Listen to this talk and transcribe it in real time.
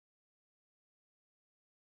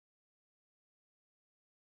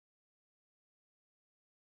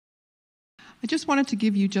I just wanted to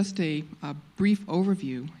give you just a brief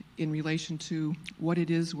overview in relation to what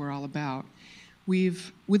it is we're all about.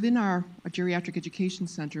 Within our Geriatric Education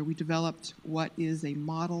Center, we developed what is a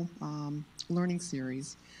model learning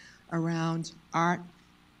series around art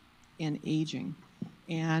and aging.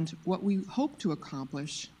 And what we hope to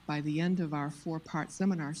accomplish by the end of our 4-part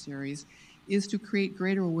seminar series is to create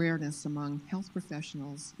greater awareness among health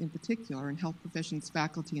professionals in particular, and health professions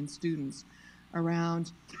faculty and students,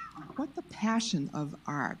 around what the passion of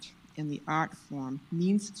art and the art form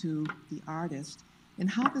means to the artist and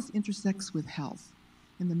how this intersects with health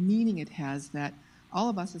and the meaning it has that all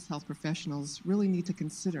of us as health professionals really need to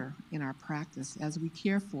consider in our practice as we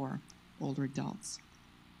care for older adults.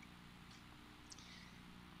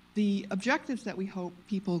 The objectives that we hope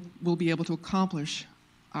people will be able to accomplish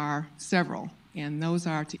are several, and those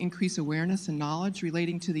are to increase awareness and knowledge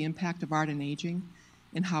relating to the impact of art and aging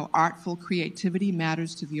and how artful creativity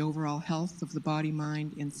matters to the overall health of the body,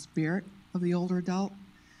 mind, and spirit of the older adult,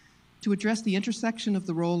 to address the intersection of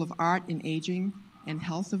the role of art in aging and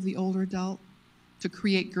health of the older adult, to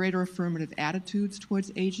create greater affirmative attitudes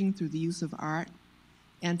towards aging through the use of art,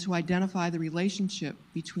 and to identify the relationship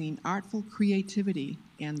between artful creativity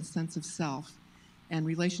and the sense of self and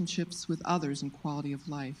relationships with others and quality of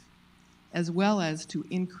life, as well as to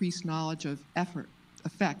increase knowledge of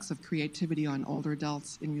effects of creativity on older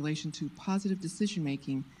adults in relation to positive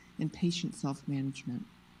decision-making and patient self-management.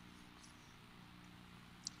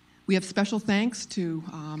 We have special thanks to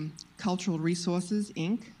Cultural Resources,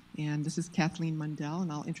 Inc., and this is Kathleen Mundell,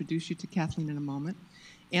 and I'll introduce you to Kathleen in a moment,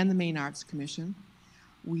 and the Maine Arts Commission.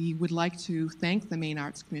 We would like to thank the Maine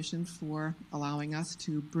Arts Commission for allowing us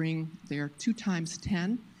to bring their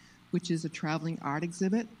 2x10, which is a traveling art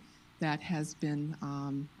exhibit that has been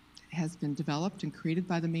developed and created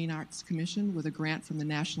by the Maine Arts Commission with a grant from the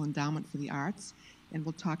National Endowment for the Arts, and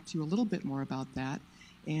we'll talk to you a little bit more about that.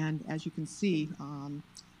 And as you can see,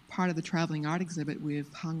 part of the traveling art exhibit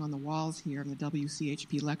we've hung on the walls here in the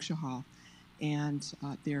WCHP Lecture Hall, and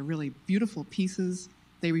they're really beautiful pieces.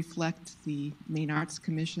 They reflect the Maine Arts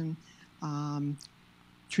Commission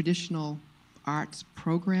traditional arts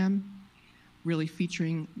program, really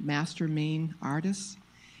featuring master Maine artists,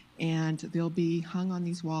 and they'll be hung on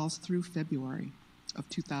these walls through February of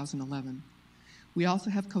 2011. We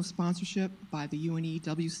also have co-sponsorship by the UNE,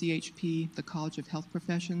 WCHP, the College of Health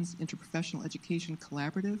Professions, Interprofessional Education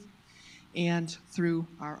Collaborative, and through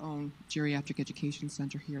our own Geriatric Education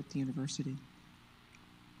Center here at the university.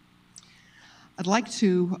 I'd like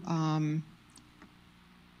to,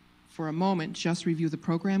 for a moment, just review the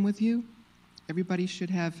program with you. Everybody should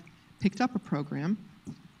have picked up a program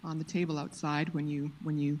on the table outside when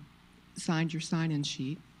you signed your sign-in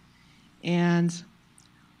sheet. And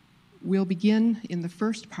we'll begin in the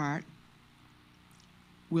first part.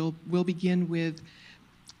 We'll begin with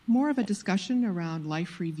more of a discussion around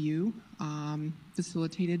life review,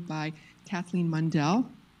 facilitated by Kathleen Mundell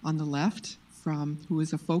on the left, who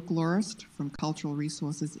is a folklorist from Cultural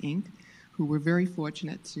Resources, Inc., who we're very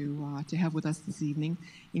fortunate to have with us this evening.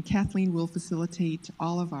 And Kathleen will facilitate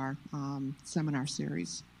all of our seminar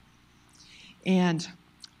series. And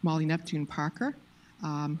Molly Neptune Parker,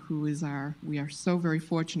 we are so very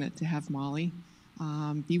fortunate to have Molly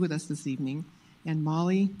be with us this evening. And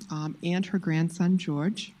Molly and her grandson,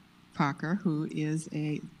 George Parker, who is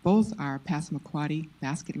both are Passamouoddy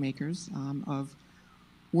Basket Makers of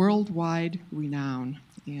worldwide renown,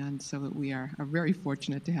 and so we are very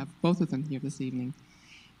fortunate to have both of them here this evening.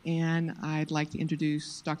 And I'd like to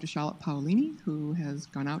introduce Dr. Charlotte Paolini, who has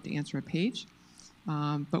gone out to answer a page,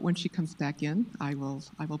 but when she comes back in, I will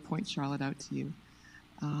point Charlotte out to you.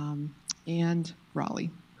 And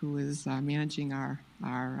Raleigh, who is managing our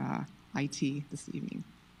IT this evening.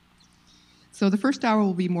 So the first hour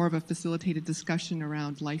will be more of a facilitated discussion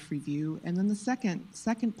around life review, and then the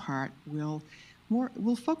second part will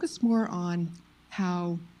focus more on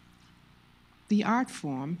how the art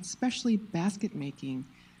form, especially basket making,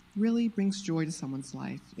 really brings joy to someone's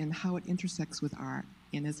life and how it intersects with art.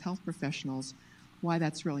 And as health professionals, why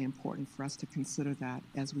that's really important for us to consider that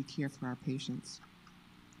as we care for our patients.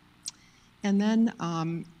 And then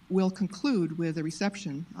we'll conclude with a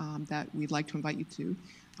reception that we'd like to invite you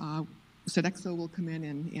to. Sodexo will come in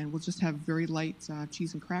and we'll just have very light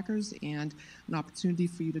cheese and crackers and an opportunity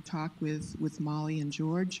for you to talk with Molly and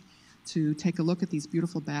George to take a look at these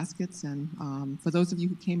beautiful baskets. And for those of you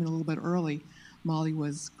who came in a little bit early, Molly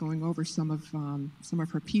was going over some of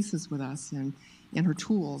her pieces with us and her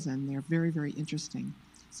tools, and they're very, very interesting.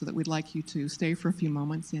 So that we'd like you to stay for a few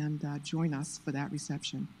moments and join us for that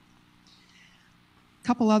reception.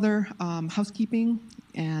 Couple other housekeeping,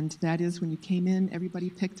 and that is when you came in, everybody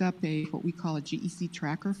picked up what we call a GEC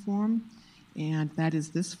tracker form, and that is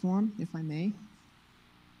this form, if I may.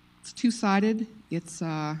 It's two-sided. It's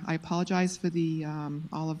I apologize for the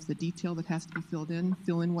all of the detail that has to be filled in.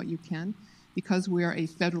 Fill in what you can. Because we are a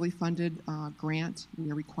federally funded grant,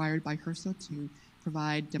 we are required by HRSA to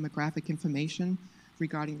provide demographic information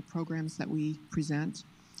regarding the programs that we present.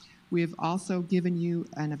 We have also given you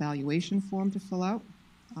an evaluation form to fill out.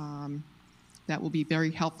 That will be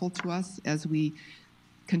very helpful to us as we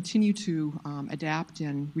continue to adapt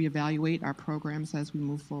and reevaluate our programs as we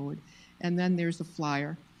move forward. And then there's a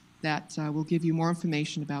flyer that will give you more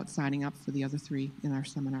information about signing up for the other three in our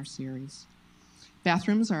seminar series.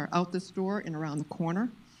 Bathrooms are out this door and around the corner,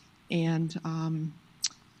 and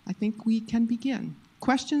I think we can begin.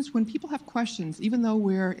 Questions, when people have questions, even though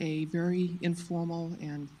we're a very informal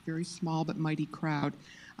and very small but mighty crowd,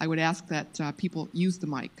 I would ask that people use the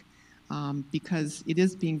mic because it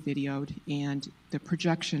is being videoed and the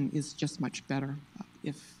projection is just much better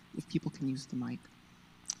if people can use the mic.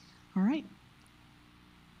 All right.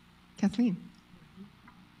 Kathleen.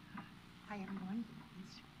 Hi, everyone.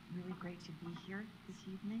 It's really great to be here this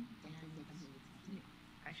evening. And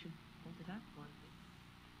I should hold it up, or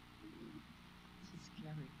this is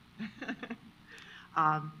scary.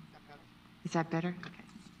 Is that better? Okay.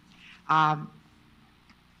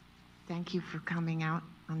 Thank you for coming out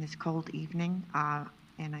on this cold evening.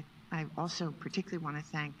 And I also particularly want to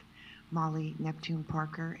thank Molly Neptune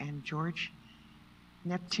Parker and George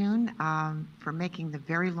Neptune for making the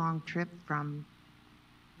very long trip from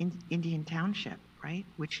Indian Township, right,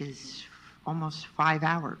 which is almost 5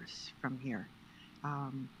 hours from here.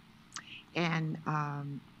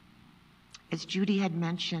 As Judy had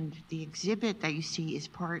mentioned, the exhibit that you see is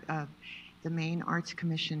part of the Maine Arts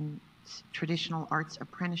Commission's Traditional Arts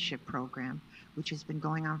Apprenticeship Program, which has been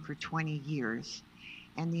going on for 20 years.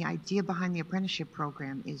 And the idea behind the apprenticeship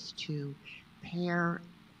program is to pair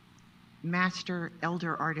master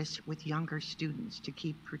elder artists with younger students to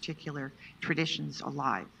keep particular traditions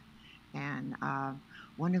alive. And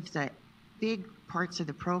one of the big parts of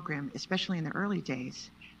the program, especially in the early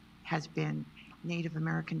days, has been Native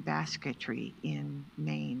American basketry in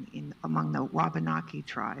Maine, among the Wabanaki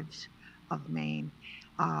tribes of Maine.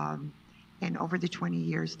 And over the 20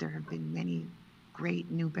 years, there have been many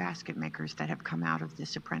great new basket makers that have come out of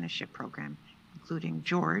this apprenticeship program, including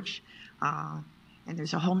George. And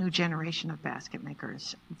there's a whole new generation of basket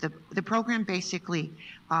makers. The program basically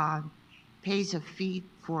pays a fee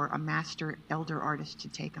for a master elder artist to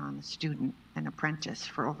take on a student, an apprentice,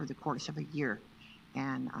 for over the course of a year.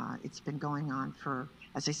 And it's been going on for,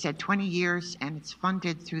 as I said, 20 years, and it's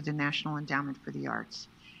funded through the National Endowment for the Arts.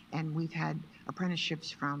 And we've had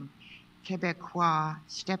apprenticeships from Quebecois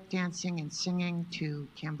step dancing and singing to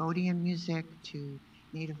Cambodian music to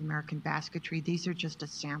Native American basketry. These are just a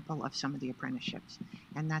sample of some of the apprenticeships.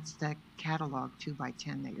 And that's the catalog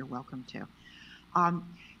 2x10 that you're welcome to.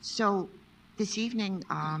 So this evening,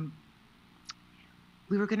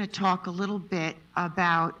 we were going to talk a little bit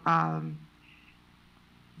about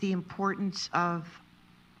the importance of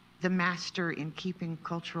the master in keeping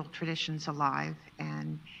cultural traditions alive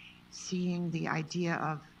and seeing the idea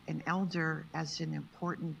of an elder as an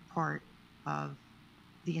important part of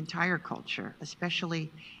the entire culture,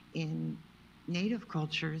 especially in Native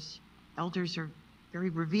cultures. Elders are very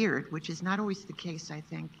revered, which is not always the case, I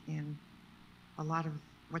think, in a lot of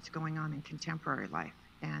what's going on in contemporary life.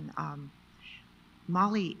 And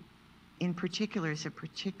Molly, in particular, is a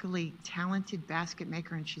particularly talented basket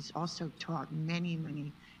maker, and she's also taught many,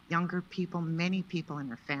 many younger people, many people in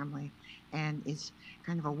her family, and is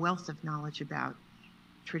kind of a wealth of knowledge about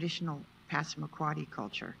traditional Passamouoddy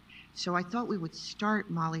culture. So I thought we would start,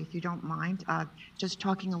 Molly, if you don't mind, just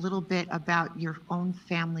talking a little bit about your own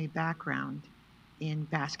family background in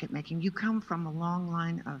basket making. You come from a long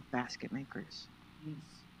line of basket makers. Yes.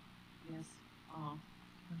 Yes. I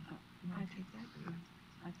take that.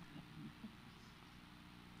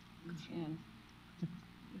 And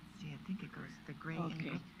Let's see, I think it goes the gray.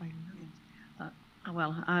 okay.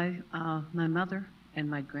 Well, my mother and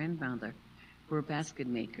my grandmother were basket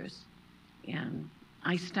makers, and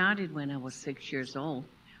I started when I was 6 years old.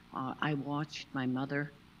 I watched my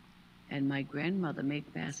mother and my grandmother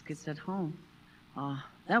make baskets at home.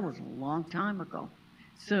 That was a long time ago.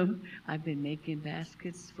 So I've been making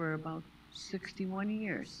baskets for about 61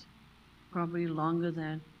 years, probably longer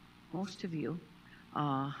than most of you,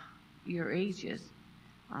 your ages.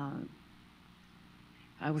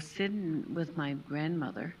 I was sitting with my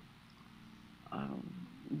grandmother,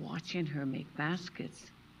 watching her make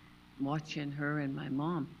baskets, watching her and my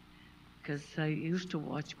mom because I used to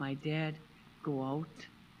watch my dad go out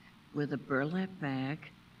with a burlap bag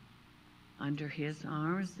under his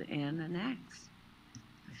arms and an axe.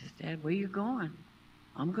 I said, Dad, where you going?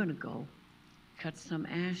 I'm going to go cut some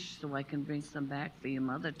ash so I can bring some back for your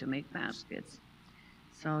mother to make baskets.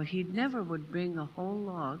 So he never would bring a whole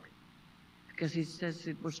log because he says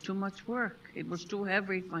it was too much work. It was too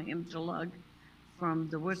heavy for him to lug from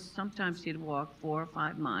the woods. Sometimes he'd walk 4 or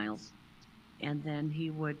 5 miles, and then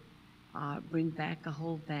he would bring back a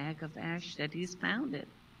whole bag of ash that he's found it.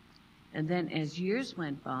 And then as years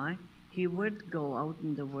went by, he would go out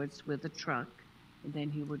in the woods with a truck, and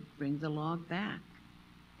then he would bring the log back.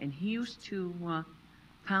 And he used to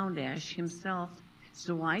pound ash himself.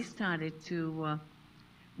 So I started to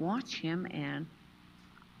watch him, and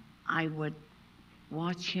I would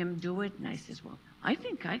watch him do it. And I says, well, I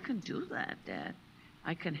think I can do that, Dad.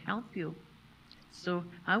 I can help you. So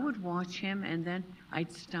I would watch him, and then I'd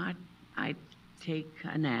take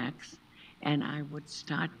an axe, and I would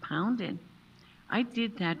start pounding. I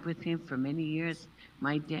did that with him for many years.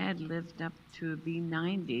 My dad lived up to be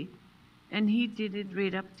 90, and he did it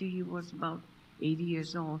right up to he was about 80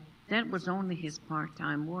 years old. That was only his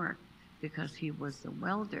part-time work because he was a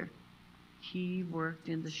welder. He worked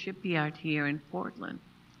in the shipyard here in Portland,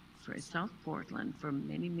 for South Portland, for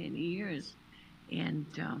many, many years. And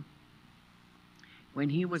when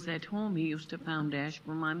he was at home, he used to pound ash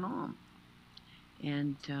for my mom.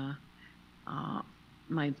 And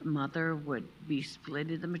my mother would be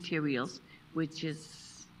splitting the materials, which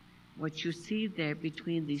is what you see there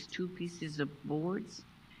between these 2 pieces of boards.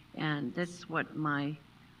 And that's what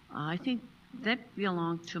I think that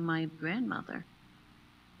belonged to my grandmother.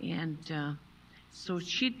 And so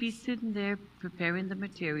she'd be sitting there preparing the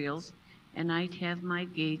materials, and I'd have my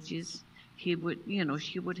gauges. She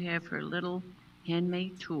would have her little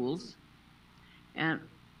handmade tools, and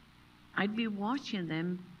I'd be watching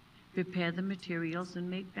them prepare the materials and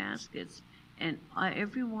make baskets. And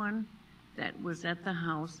everyone that was at the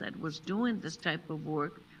house that was doing this type of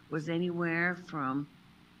work was anywhere from,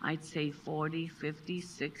 I'd say, 40, 50,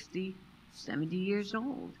 60, 70 years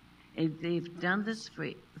old. And they've done this for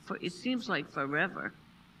it seems like forever.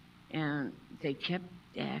 And they kept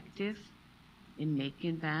active in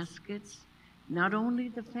making baskets. Not only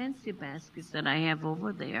the fancy baskets that I have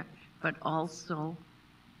over there, but also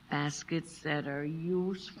baskets that are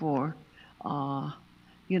used for,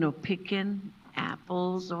 picking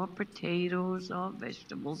apples or potatoes or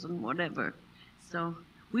vegetables and whatever. So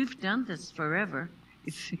we've done this forever,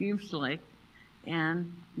 it seems like.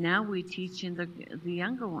 And now we teach in the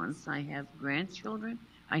younger ones. I have grandchildren,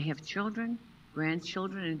 I have children,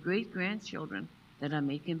 grandchildren, and great-grandchildren that are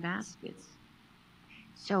making baskets.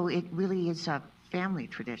 So it really is a family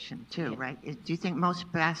tradition too, Yeah. right? Do you think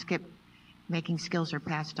most basket making skills are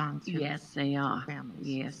passed on through Yes, they are. families?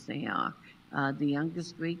 Yes, they are. The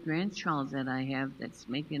youngest great-grandchild that I have that's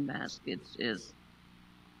making baskets is,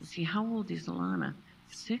 how old is Alana?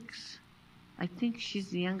 6? I think she's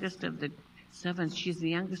the youngest of the 7. She's the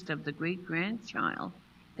youngest of the great-grandchild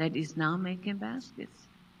that is now making baskets.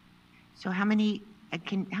 So how many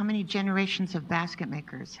generations of basket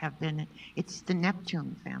makers have been? It's the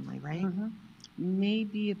Neptune family, right? Mm-hmm.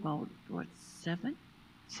 Maybe about, 7?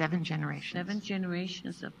 7 generations. 7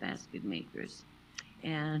 generations of basket makers.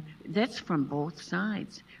 And that's from both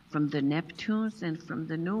sides, from the Neptunes and from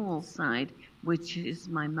the Newell side, which is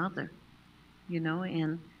my mother,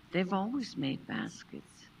 and they've always made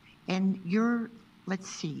baskets. And let's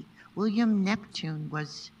see, William Neptune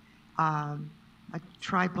was a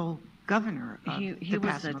tribal governor of He the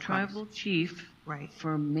was a Passamaquoddies. tribal chief, Right.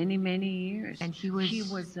 for many, many years. And he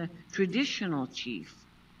was a traditional chief.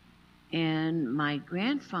 And my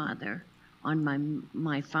grandfather, on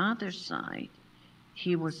my father's side,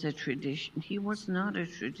 he was not a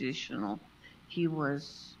traditional. He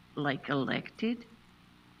was like elected,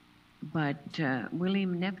 but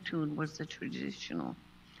William Neptune was the traditional.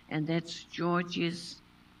 And that's George's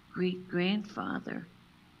great-grandfather.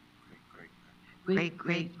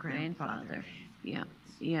 Great-great-grandfather. Yeah,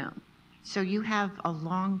 yeah. So you have a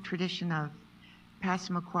long tradition of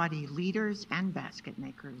Passamaquoddy leaders and basket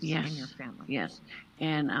makers Yes, in your family. yes.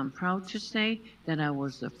 And I'm proud to say that I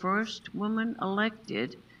was the first woman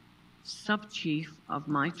elected sub-chief of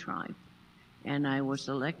my tribe. And I was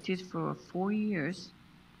elected for 4 years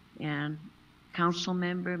and council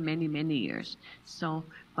member many, many years. So,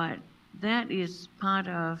 but that is part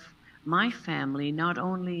of my family, not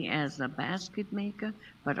only as a basket maker,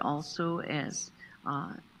 but also as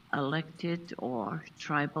elected or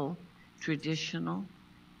tribal traditional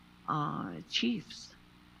chiefs.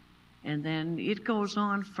 And then it goes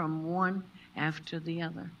on from one after the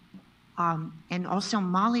other. And also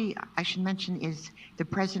Molly, I should mention, is the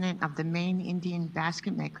president of the Maine Indian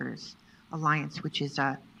Basket Makers Alliance, which is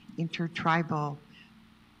a intertribal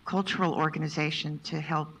cultural organization to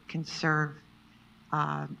help conserve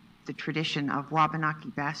the tradition of Wabanaki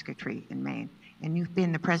basketry in Maine. And you've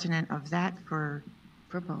been the president of that for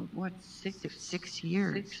about, what, 6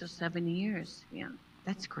 years. 6 or 7 years, yeah.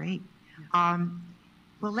 That's great. Well,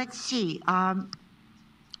 let's see.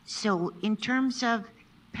 So in terms of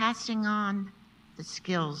passing on the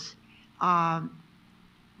skills,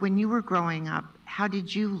 when you were growing up, how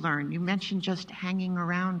did you learn? You mentioned just hanging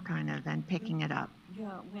around kind of and picking it up.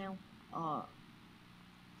 Yeah, well,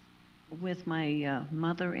 with my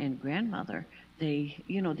mother and grandmother,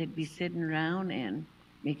 they'd be sitting around and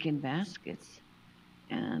making baskets.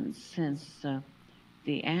 And since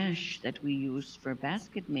the ash that we use for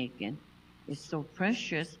basket making is so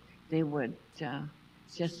precious, they would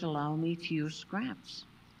just allow me to use scraps.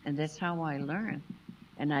 And that's how I learned.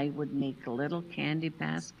 And I would make little candy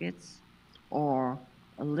baskets or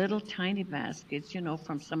little tiny baskets,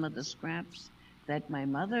 from some of the scraps that my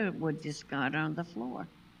mother would discard on the floor.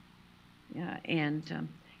 Yeah, and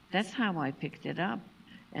that's how I picked it up.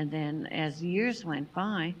 And then as years went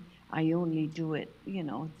by, I only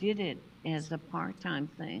did it as a part-time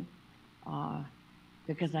thing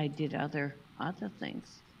because I did other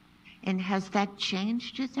things. And has that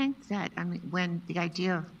changed, you think? When the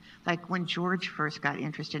idea of, like when George first got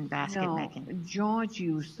interested in basket making? No, George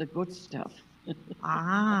used the good stuff.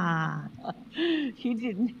 Ah. He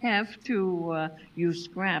didn't have to use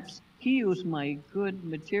scraps. He used my good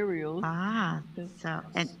materials. Ah,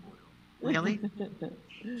 and really?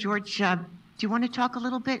 George, do you want to talk a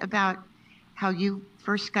little bit about how you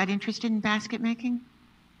first got interested in basket making?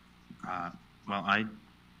 Well, I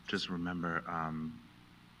just remember,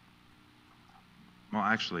 well,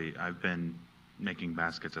 actually, I've been making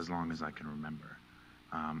baskets as long as I can remember.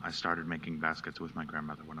 I started making baskets with my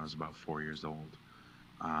grandmother when I was about 4 years old.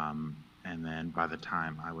 And then by the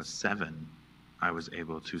time I was 7, I was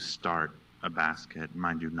able to start a basket,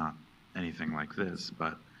 mind you, not anything like this,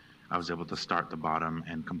 but I was able to start the bottom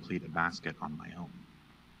and complete a basket on my own.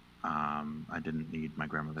 I didn't need my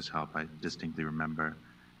grandmother's help. I distinctly remember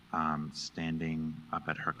standing up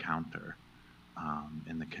at her counter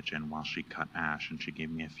in the kitchen while she cut ash, and she gave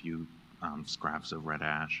me a few scraps of red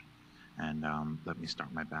ash and let me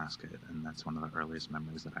start my basket, and that's one of the earliest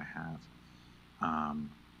memories that I have.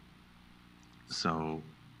 So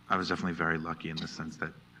I was definitely very lucky in the sense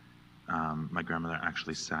that my grandmother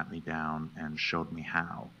actually sat me down and showed me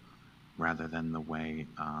how, rather than the way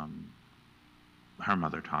her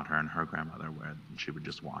mother taught her and her grandmother, where she would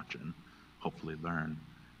just watch and hopefully learn.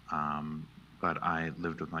 But I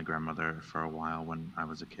lived with my grandmother for a while when I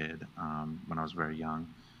was a kid, when I was very young,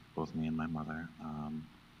 both me and my mother.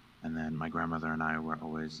 And then my grandmother and I were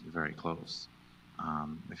always very close.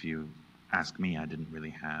 If you ask me, I didn't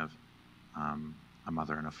really have a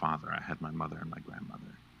mother and a father. I had my mother and my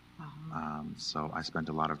grandmother. Uh-huh. So I spent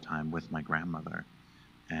a lot of time with my grandmother,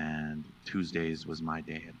 and Tuesdays was my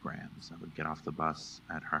day at Grams. I would get off the bus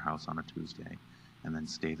at her house on a Tuesday and then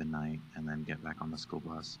stay the night and then get back on the school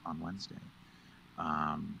bus on Wednesday.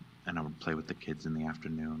 And I would play with the kids in the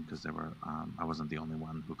afternoon because I wasn't the only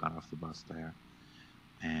one who got off the bus there.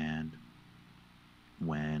 And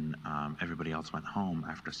when everybody else went home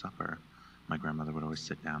after supper, my grandmother would always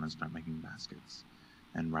sit down and start making baskets.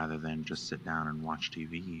 And rather than just sit down and watch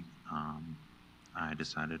TV, I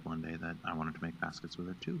decided one day that I wanted to make baskets with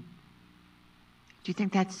her too. Do you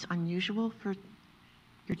think that's unusual for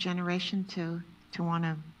your generation to want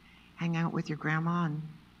to hang out with your grandma and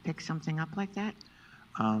pick something up like that?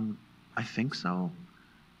 I think so,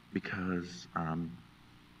 because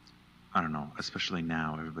I don't know, especially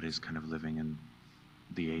now, everybody's kind of living in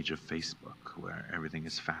the age of Facebook, where everything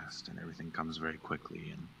is fast and everything comes very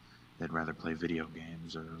quickly, and they'd rather play video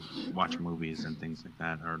games or watch movies and things like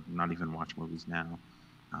that, or not even watch movies now,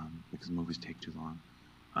 because movies take too long.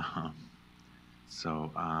 I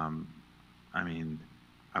mean,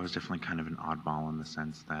 I was definitely kind of an oddball in the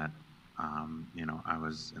sense that, I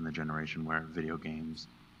was in the generation where video games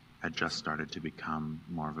had just started to become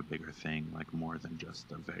more of a bigger thing, like more than just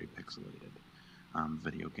the very pixelated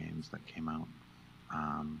video games that came out.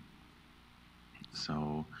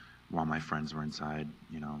 So while my friends were inside,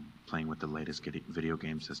 playing with the latest video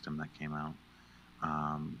game system that came out,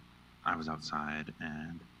 I was outside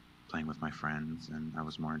and playing with my friends, and I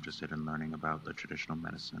was more interested in learning about the traditional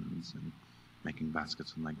medicines and making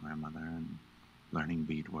baskets with my grandmother and learning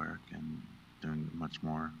beadwork and doing much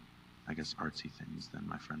more, I guess, artsy things than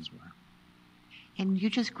my friends were. And you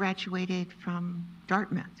just graduated from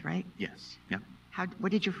Dartmouth, right? Yes. Yep.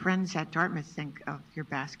 What did your friends at Dartmouth think of your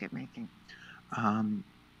basket making?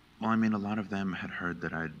 Well, I mean, a lot of them had heard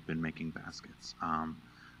that I'd been making baskets,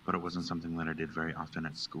 but it wasn't something that I did very often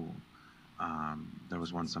at school. There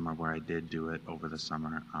was one summer where I did do it over the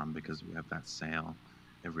summer because we have that sale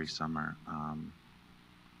every summer.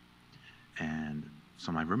 And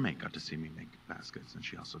so my roommate got to see me make baskets, and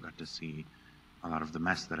she also got to see a lot of the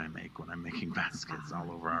mess that I make when I'm making baskets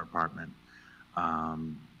all over our apartment.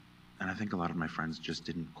 And I think a lot of my friends just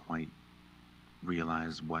didn't quite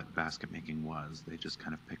realize what basket making was. They just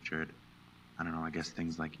kind of pictured, I don't know, I guess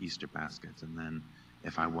things like Easter baskets. And then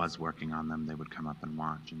if I was working on them, they would come up and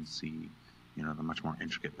watch and see, you know, the much more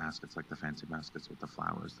intricate baskets, like the fancy baskets with the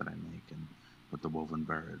flowers that I make and with the woven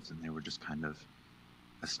birds. And they were just kind of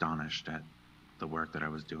astonished at the work that I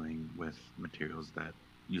was doing with materials that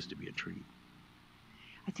used to be a treat.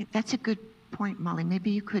 I think that's a good point, Molly. Maybe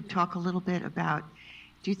you could talk a little bit about,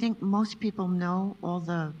 do you think most people know all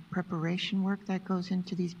the preparation work that goes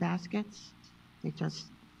into these baskets? They just...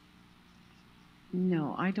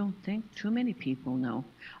 No, I don't think too many people know.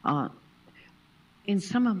 In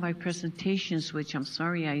some of my presentations, which I'm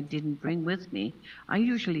sorry I didn't bring with me, I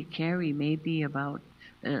usually carry maybe about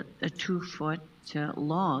a 2-foot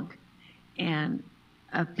log and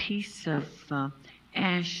a piece of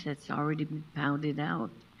ash that's already been pounded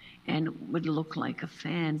out and would look like a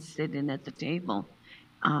fan sitting at the table.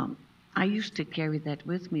 I used to carry that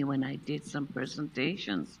with me when I did some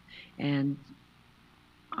presentations, and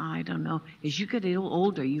I don't know, as you get a little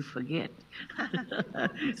older, you forget.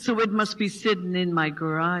 So it must be sitting in my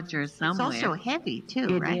garage or somewhere. It's also heavy,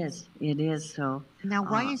 too, right? It is. So now,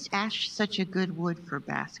 why is ash such a good wood for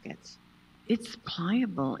baskets? It's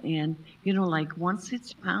pliable, and, you know, like once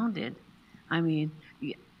it's pounded, I mean,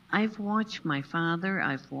 I've watched my father,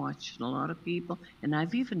 I've watched a lot of people, and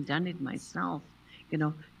I've even done it myself. You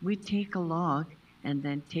know, we take a log and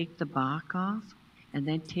then take the bark off and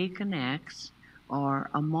then take an axe or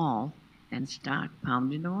a maul and start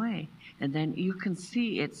pounding away. And then you can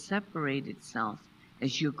see it separate itself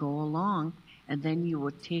as you go along. And then you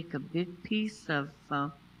will take a big piece of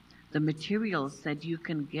the materials that you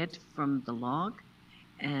can get from the log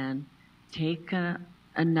and take a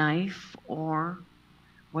knife or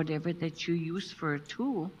whatever that you use for a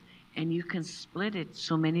tool, and you can split it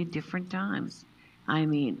so many different times. I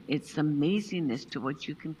mean, it's amazing as to what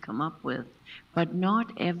you can come up with, but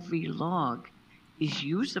not every log is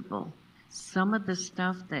usable. Some of the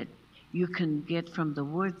stuff that you can get from the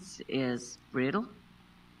woods is brittle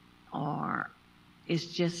or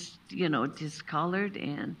is just, you know, discolored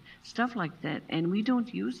and stuff like that, and we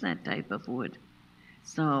don't use that type of wood.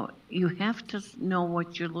 So you have to know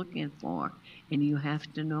what you're looking for, and you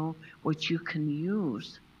have to know what you can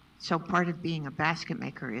use. So part of being a basket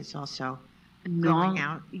maker is also going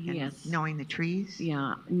out and knowing the trees?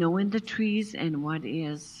 Yeah, knowing the trees and what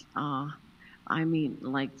is, I mean,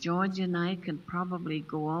 like George and I can probably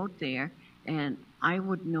go out there and I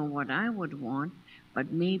would know what I would want,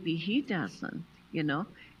 but maybe he doesn't, you know.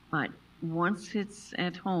 But once it's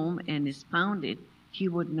at home and is pounded, he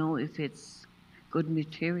would know if it's good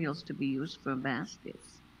materials to be used for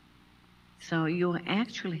baskets. So you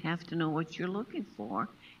actually have to know what you're looking for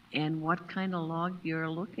and what kind of log you're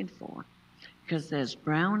looking for. Because there's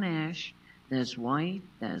brown ash, there's white,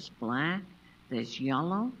 there's black, there's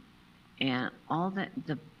yellow, and all that.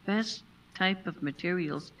 The best type of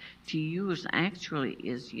materials to use actually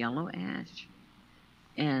is yellow ash.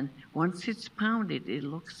 And once it's pounded, it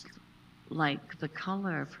looks like the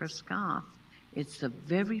color of her scarf. It's a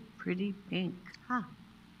very pretty pink. Huh.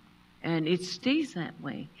 And it stays that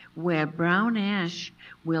way, where brown ash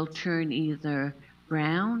will turn either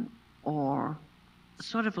brown or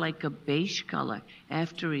sort of like a beige color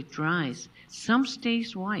after it dries. Some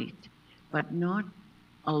stays white, but not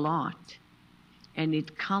a lot. And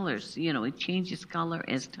it colors, you know, it changes color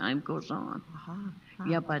as time goes on.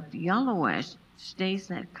 Yeah, but yellow ash stays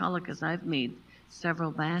that color because I've made several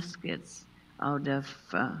baskets out of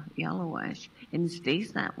yellow ash, and it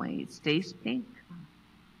stays that way. It stays pink.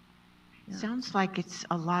 Yeah. Sounds like it's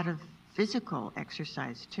a lot of physical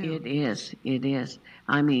exercise, too. It is. It is.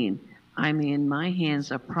 I mean, my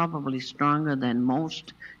hands are probably stronger than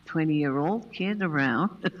most 20-year-old kid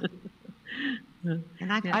around.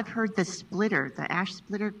 And I've heard the splitter, the ash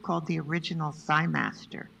splitter, called the original Thigh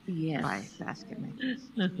Master by basket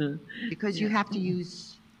makers. Because you have to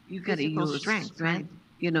use physical strength, right?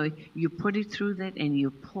 You know, you put it through that and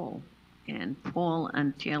you pull and pull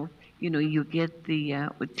until, you know, you get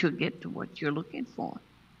to get to what you're looking for,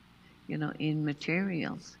 you know, in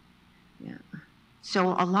materials. Yeah.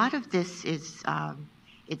 So a lot of this is,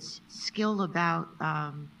 it's skill about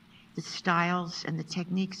the styles and the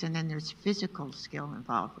techniques, and then there's physical skill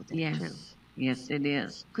involved with it too. Yes, yes, it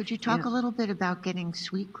is. Could you talk Yeah. a little bit about getting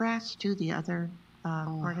sweetgrass to the other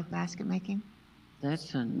part of basket making?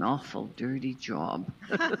 That's an awful dirty job.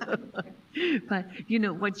 But you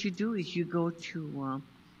know what you do is you go to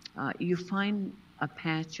you find a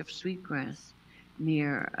patch of sweetgrass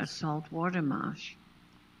near a saltwater marsh,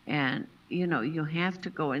 and you know you have to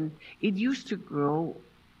go. And it used to grow,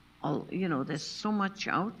 you know, there's so much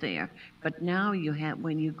out there, but now you have,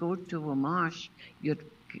 when you go to a marsh,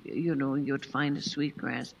 you'd find a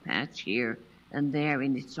sweetgrass patch here and there,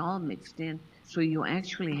 and it's all mixed in. So you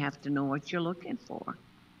actually have to know what you're looking for.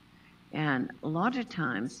 And a lot of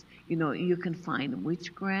times, you know, you can find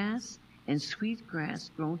witchgrass and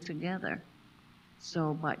sweetgrass grown together.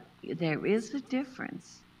 So, but there is a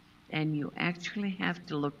difference, and you actually have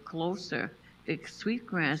to look closer. The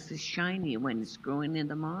sweetgrass is shiny when it's growing in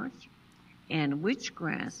the marsh, and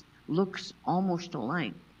witchgrass looks almost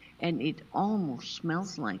alike, and it almost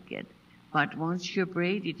smells like it. But once you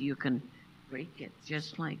braid it, you can break it,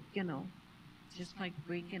 just like, you know, just like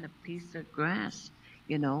breaking a piece of grass,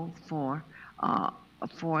 you know, for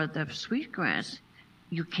the sweetgrass.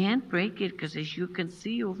 You can't break it because, as you can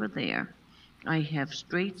see over there, I have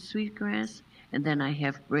straight sweetgrass and then I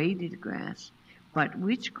have braided grass. But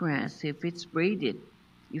witchgrass, if it's braided,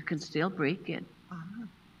 you can still break it. Uh-huh.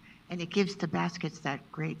 And it gives the baskets that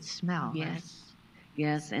great smell. Yes, Right?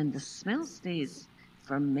 yes, and the smell stays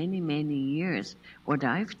for many, many years. What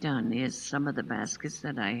I've done is some of the baskets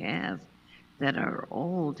that I have that are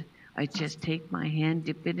old, I just take my hand,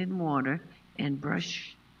 dip it in water, and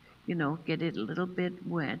brush, you know, get it a little bit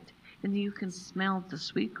wet, and you can smell the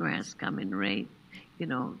sweetgrass coming right, you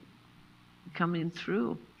know, coming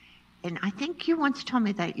through. And I think you once told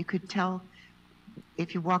me that you could tell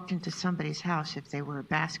if you walked into somebody's house if they were a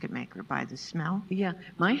basket maker by the smell. Yeah,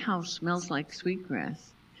 my house smells like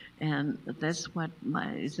sweetgrass, and that's what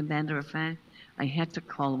as a matter of fact, I had to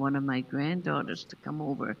call one of my granddaughters to come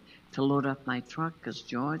over to load up my truck because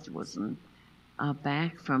George wasn't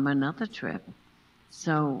back from another trip.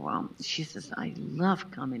 So she says, I love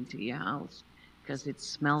coming to your house because it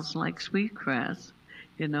smells like sweetgrass,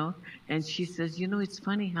 you know. And she says, you know, it's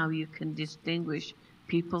funny how you can distinguish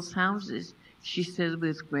people's houses. She says,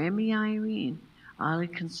 with Grammy Irene, all I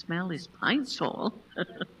can smell is pine sol.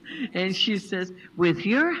 And she says, with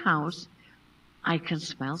your house, I can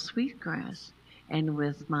smell sweetgrass. And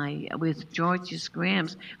with George's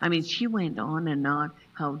Grams, I mean, she went on and on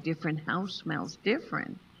how different house smells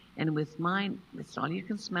different. And with mine, it's all you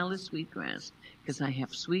can smell is sweetgrass. Because I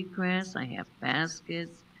have sweetgrass, I have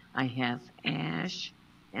baskets, I have ash,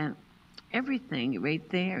 and everything right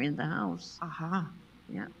there in the house. Uh-huh.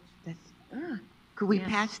 Yeah. That's, could we yes.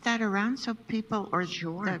 pass that around so people, or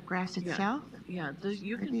Sure. the grass itself? Yeah,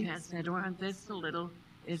 you can Maybe. pass that around. It's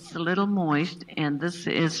a little moist, and this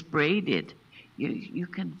is braided. You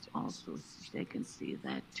can also, they can see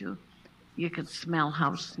that too. You can smell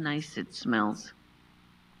how nice it smells.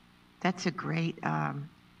 That's a great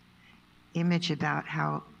image about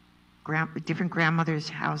how different grandmothers'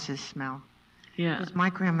 houses smell. Yeah. Because my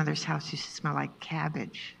grandmother's house used to smell like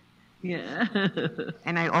cabbage. Yeah.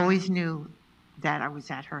 And I always knew that I was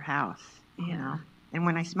at her house. You Yeah. know? And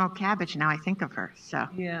when I smell cabbage, now I think of her. So,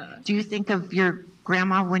 Yeah. do you think of your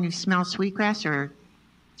grandma when you smell sweetgrass, or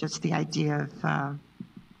just the idea of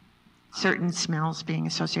certain smells being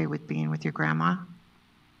associated with being with your grandma?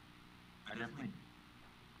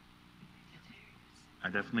 I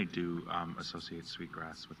definitely do associate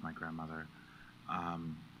sweetgrass with my grandmother. I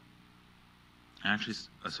actually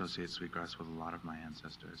associate sweetgrass with a lot of my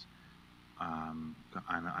ancestors.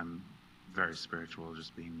 I'm very spiritual,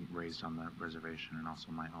 just being raised on the reservation and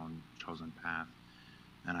also my own chosen path.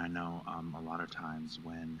 And I know a lot of times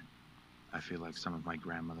when I feel like some of my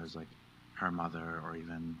grandmothers, like her mother or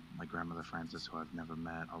even my grandmother Frances, who I've never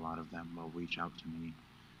met, a lot of them will reach out to me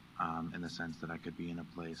in the sense that I could be in a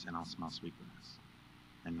place and I'll smell sweetgrass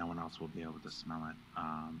and no one else will be able to smell it.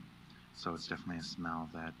 So it's definitely a smell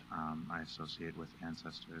that I associate with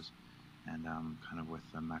ancestors and kind of with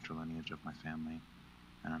the matrilineage of my family.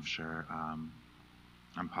 And I'm sure,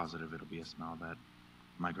 I'm positive it'll be a smell that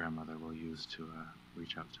my grandmother will use to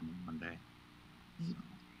reach out to me one day. So.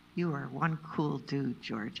 You are one cool dude,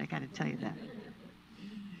 George. I got to tell you that.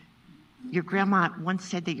 Your grandma once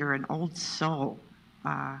said that you're an old soul.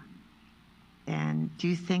 And do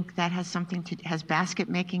you think that has something to, has basket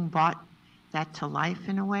making brought that to life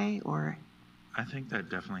in a way, or? I think that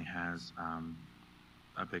definitely has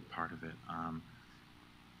a big part of it.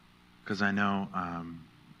 Because I know,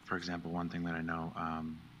 for example, one thing that I know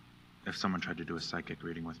if someone tried to do a psychic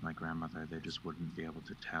reading with my grandmother, they just wouldn't be able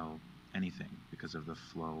to tell anything because of the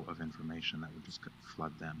flow of information that would just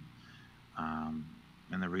flood them.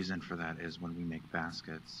 And the reason for that is when we make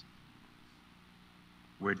baskets,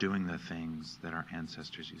 we're doing the things that our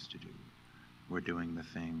ancestors used to do. We're doing the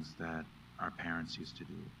things that our parents used to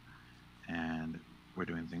do. And we're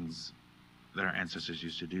doing things that our ancestors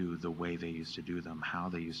used to do the way they used to do them, how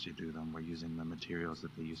they used to do them. We're using the materials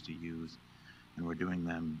that they used to use, and we're doing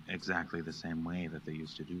them exactly the same way that they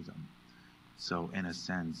used to do them. So in a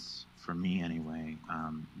sense, for me anyway,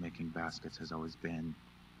 making baskets has always been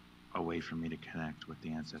a way for me to connect with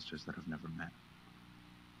the ancestors that I've never met.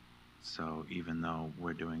 So even though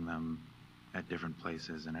we're doing them at different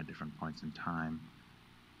places and at different points in time,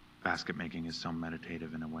 basket making is so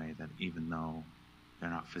meditative in a way that even though they're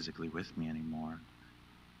not physically with me anymore,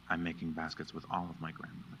 I'm making baskets with all of my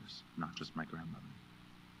grandmothers, not just my grandmother.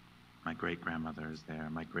 My great-grandmother is there,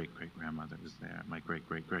 my great-great-grandmother is there, my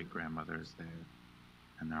great-great-great-grandmother is there,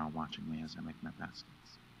 and they're all watching me as I make my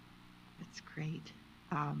baskets. That's great.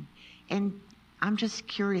 And I'm just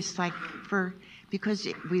curious, like, because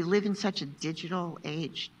we live in such a digital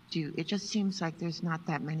age, it just seems like there's not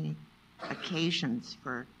that many occasions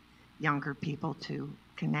for younger people to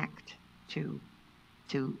connect to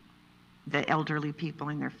the elderly people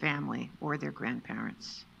in their family or their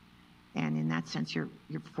grandparents. And in that sense, you're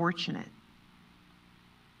fortunate.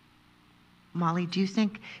 Molly, do you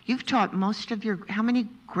think you've taught how many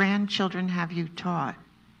grandchildren have you taught?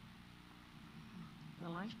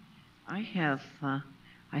 Well, I have,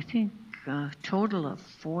 I think, a total of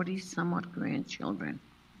 40 somewhat grandchildren.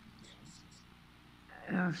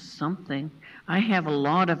 Something. I have a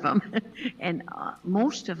lot of them, and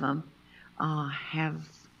most of them have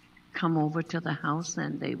come over to the house,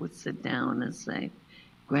 and they would sit down and say,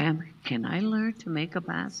 "Graham, can I learn to make a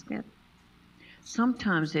basket?"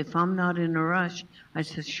 Sometimes, if I'm not in a rush, I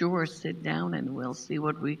said, "Sure, sit down and we'll see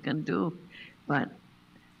what we can do." But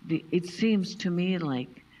it seems to me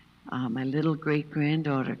like my little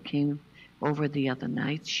great-granddaughter came over the other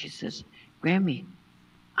night. She says, "Grammy,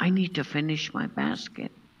 I need to finish my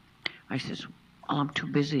basket." I says, "Well, I'm too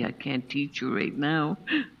busy. I can't teach you right now."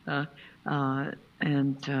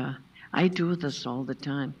 I do this all the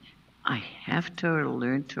time. I have to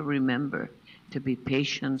learn to remember to be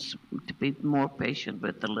more patient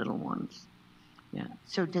with the little ones. Yeah.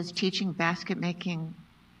 So does teaching basket making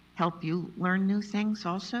help you learn new things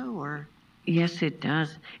also, or? Yes, it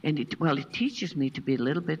does. And it teaches me to be a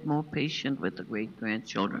little bit more patient with the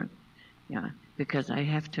great-grandchildren. Yeah, because I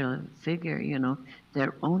have to figure,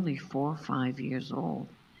 they're only 4 or 5 years old.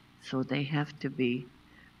 So they have to be,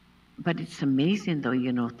 but it's amazing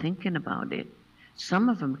though, thinking about it. Some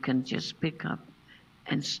of them can just pick up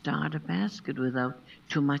and start a basket without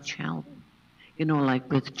too much help.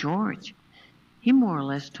 Like with George, he more or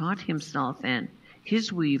less taught himself, and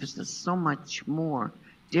his weaves are so much more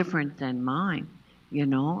different than mine,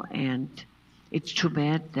 and it's too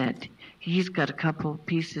bad that he's got a couple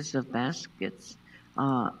pieces of baskets,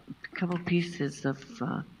 a couple pieces of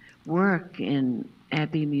work in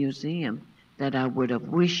Abbey Museum that I would have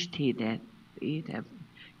wished he'd have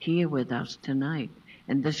here with us tonight.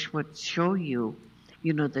 And this would show you,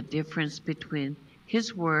 the difference between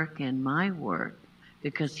his work and my work,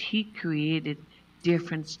 because he created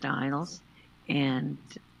different styles and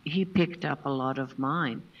he picked up a lot of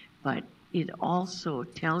mine. But it also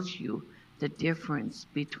tells you the difference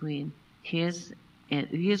between his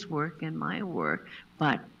work and my work,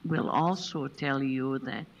 but will also tell you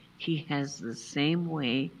that he has the same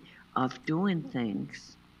way of doing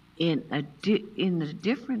things in a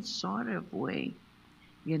different sort of way,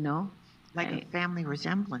 Like a family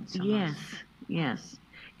resemblance. Yes, yes.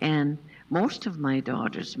 And most of my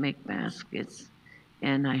daughters make baskets,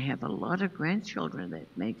 and I have a lot of grandchildren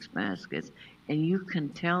that makes baskets, and you can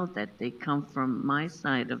tell that they come from my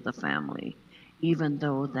side of the family, even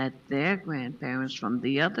though that their grandparents from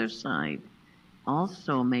the other side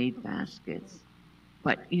also made baskets.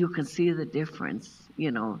 But you can see the difference,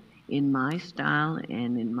 in my style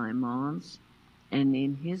and in my mom's and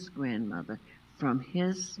in his grandmother from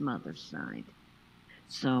his mother's side.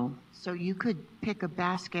 So you could pick a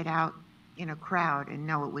basket out in a crowd and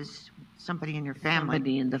know it was somebody in your family.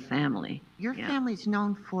 Somebody in the family. Your family's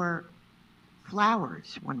known for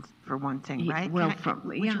flowers, for one thing, right? Well,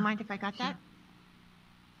 would you mind if I got that?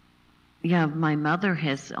 Yeah, my mother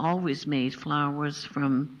has always made flowers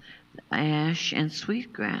from ash and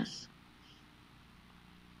sweetgrass.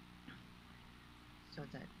 So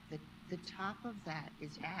the top of that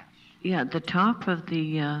is ash. Yeah, the top of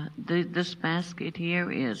this basket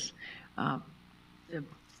here is the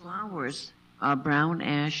flowers brown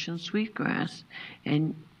ash and sweetgrass.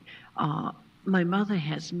 And my mother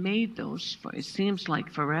has made those for, it seems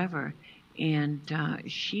like forever. And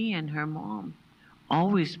she and her mom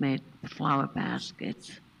always made flower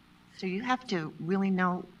baskets. So you have to really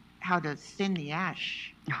know how to thin the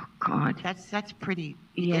ash. Oh, God. That's pretty.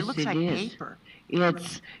 Yes, it looks it like is. paper.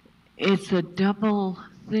 It's a double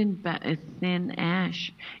thin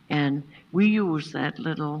ash, and we use that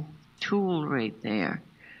little tool right there.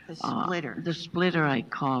 The splitter. The splitter, I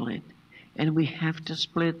call it, and we have to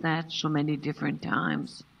split that so many different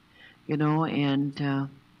times, you know. And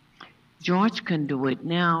George can do it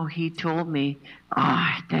now. He told me,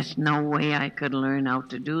 there's no way I could learn how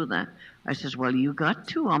to do that. I says, well, you got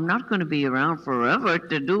to. I'm not going to be around forever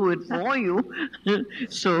to do it for you.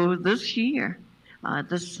 So this year,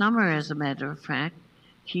 this summer, as a matter of fact,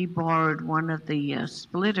 he borrowed one of the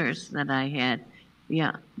splitters that I had,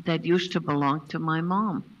 that used to belong to my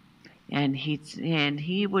mom. And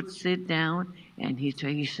he would sit down and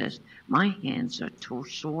he says, my hands are too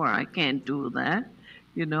sore. I can't do that,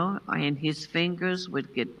 you know. And his fingers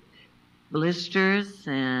would get blisters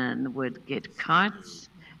and would get cuts,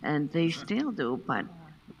 and they still do,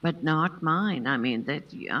 but not mine. I mean,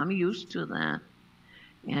 I'm used to that.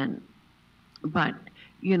 But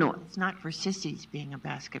you know, it's not for sissies being a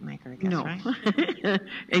basket maker, I guess, no. right?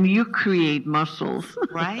 And you create muscles,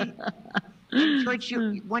 right? And George,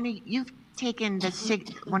 you've taken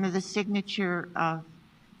one of the signature of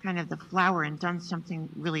kind of the flower and done something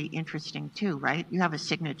really interesting too, right? You have a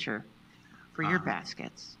signature for your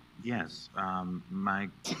baskets. Yes, I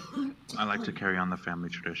like to carry on the family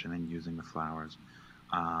tradition in using the flowers.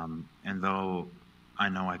 And though I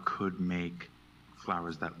know I could make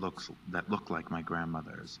flowers that look like my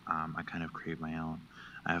grandmother's, I kind of create my own.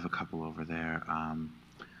 I have a couple over there.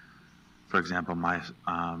 For example,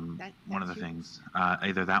 one of the things,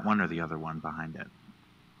 either that one or the other one behind it.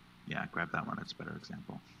 Yeah, grab that one. It's a better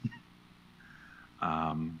example.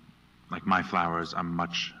 Like my flowers are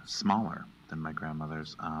much smaller than my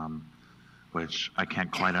grandmother's, which I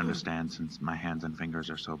can't quite understand since my hands and fingers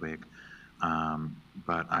are so big.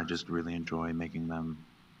 But I just really enjoy making them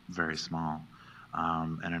very small.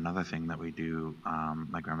 And another thing that we do,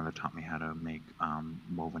 my grandmother taught me how to make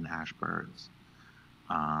woven ash birds.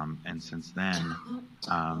 And since then,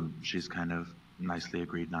 she's kind of nicely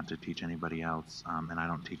agreed not to teach anybody else. And I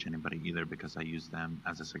don't teach anybody either because I use them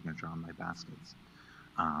as a signature on my baskets.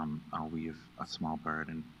 I'll weave a small bird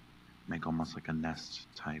and make almost like a nest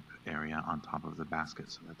type area on top of the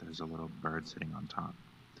basket so that there's a little bird sitting on top.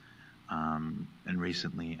 And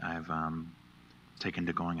recently I've taken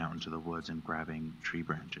to going out into the woods and grabbing tree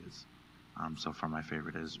branches. So far my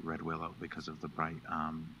favorite is red willow because of the bright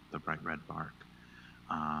red bark.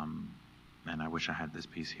 And I wish I had this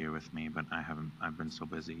piece here with me, but I've been so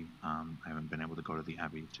busy, I haven't been able to go to the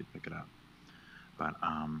Abbey to pick it up. But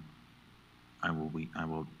I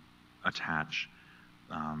will attach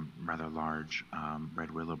rather large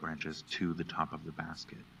red willow branches to the top of the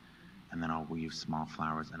basket, and then I'll weave small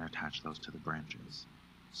flowers and attach those to the branches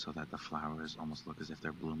so that the flowers almost look as if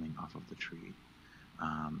they're blooming off of the tree.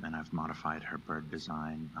 And I've modified her bird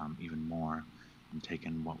design even more and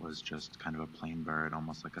taken what was just kind of a plain bird,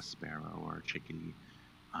 almost like a sparrow or a chickadee,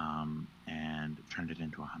 and turned it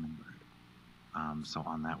into a hummingbird. So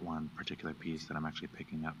on that one particular piece that I'm actually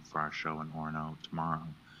picking up for our show in Orono tomorrow,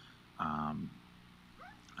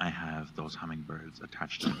 I have those hummingbirds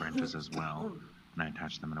attached to the branches as well, and I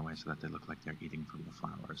attach them in a way so that they look like they're eating from the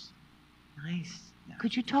flowers. Nice. Yeah.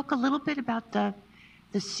 Could you talk a little bit about the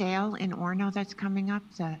sale in Orono that's coming up,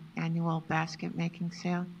 the annual basket making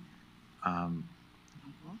sale? I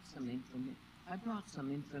brought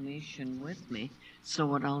some information with me. So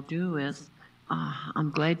what I'll do is,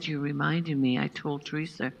 I'm glad you reminded me. I told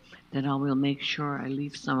Teresa that I will make sure I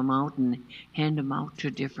leave some out and hand them out to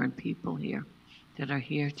different people here that are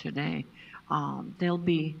here today. There'll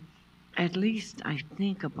be at least, I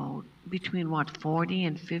think, about between 40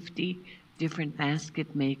 and 50 different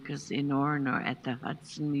basket makers in Orono at the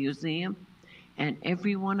Hudson Museum. And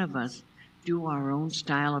every one of us do our own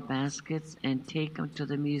style of baskets and take them to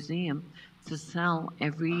the museum to sell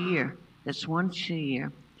every year. That's once a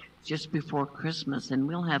year, just before Christmas. And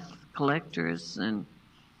we'll have collectors and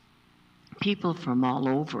people from all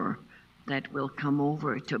over that will come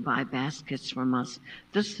over to buy baskets from us.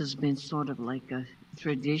 This has been sort of like a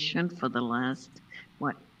tradition for the last,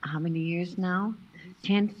 how many years now?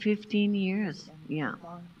 10, 15 years. Yeah.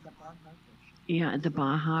 Yeah, the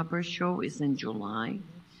Bar Harbor show is in July.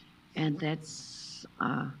 And that's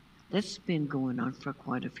been going on for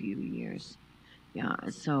quite a few years. Yeah,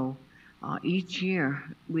 so each year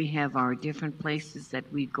we have our different places that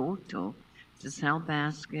we go to to sell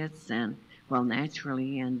baskets, and well,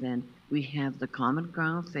 naturally, and then we have the Common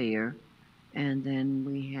Ground Fair, and then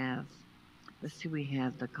we have, let's see, we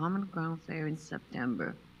have the Common Ground Fair in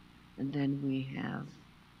September, and then we have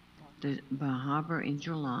the Harbor in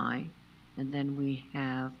July, and then we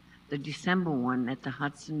have the December one at the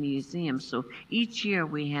Hudson Museum. So each year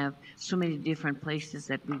we have so many different places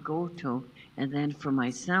that we go to, and then for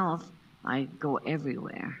myself, I go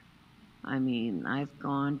everywhere. I mean, I've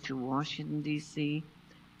gone to Washington, D.C.,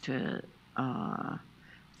 to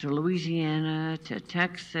Louisiana, to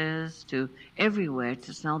Texas, to everywhere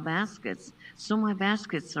to sell baskets. So my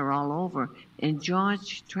baskets are all over. And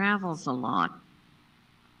George travels a lot.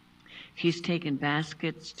 He's taken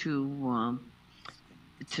baskets to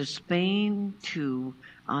Spain,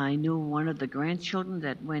 I knew one of the grandchildren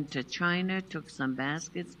that went to China, took some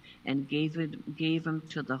baskets and gave them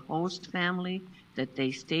to the host family that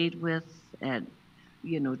they stayed with at,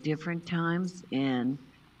 different times. And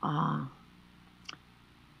I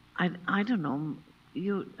don't know,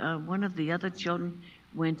 one of the other children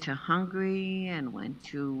went to Hungary and went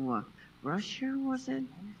to Russia, was it?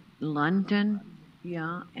 London.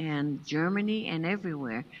 Yeah, and Germany and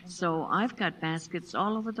everywhere. So I've got baskets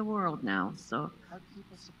all over the world now. So Are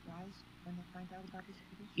people surprised when they find out about this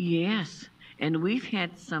tradition? yes, and we've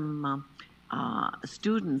had some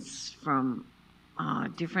students from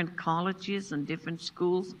different colleges and different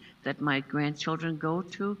schools that my grandchildren go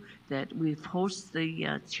to, that we've hosted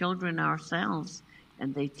the children ourselves,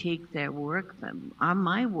 and they take their work,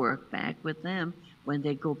 my work back with them when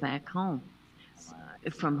they go back home.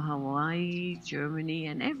 From Hawaii, Germany,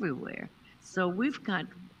 and everywhere. So we've got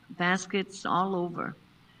baskets all over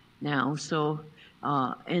now. So,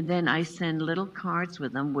 and then I send little cards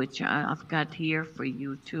with them, which I've got here for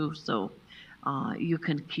you too. So you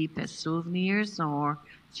can keep as souvenirs, or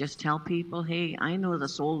just tell people, hey, I know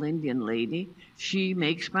this old Indian lady. She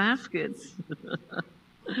makes baskets.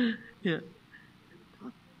 Yeah.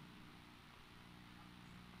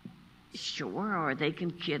 Sure, or they can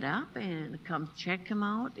get up and come check them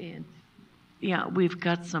out. And yeah, we've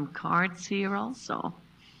got some cards here also.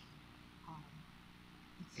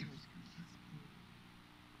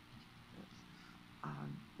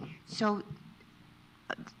 So,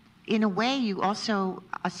 in a way, you also,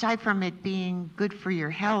 aside from it being good for your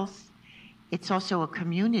health, it's also a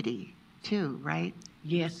community too, right?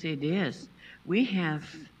 Yes, it is. We have,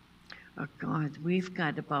 oh God, we've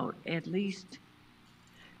got about at least,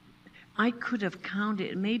 I could have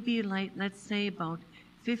counted, maybe like, let's say about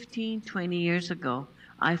 15, 20 years ago,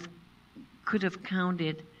 I could have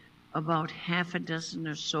counted about half a dozen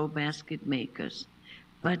or so basket makers.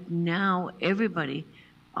 But now everybody,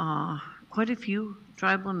 quite a few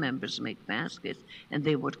tribal members make baskets, and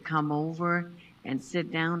they would come over and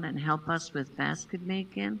sit down and help us with basket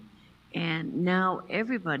making. And now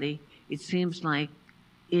everybody, it seems like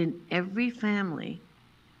in every family,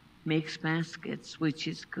 makes baskets, which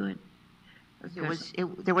is good.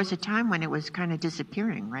 There was a time when it was kind of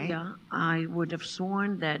disappearing, right? Yeah, I would have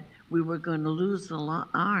sworn that we were going to lose the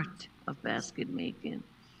art of basket making.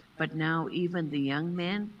 But now even the young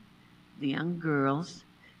men, the young girls,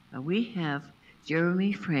 we have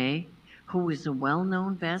Jeremy Frey, who is a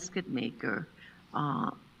well-known basket maker.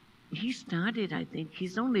 He started, I think,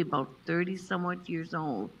 he's only about 30-somewhat years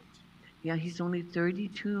old. Yeah, he's only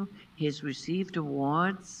 32. He's received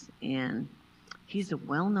awards, and he's a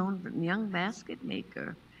well-known young basket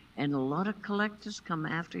maker. And a lot of collectors come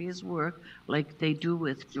after his work, like they do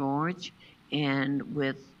with George and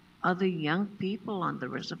with other young people on the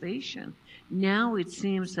reservation. Now it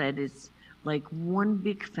seems that it's like one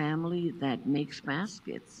big family that makes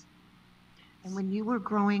baskets. And when you were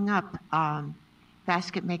growing up,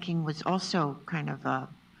 basket making was also kind of a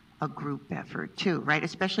group effort too, right?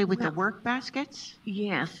 Especially with the work baskets?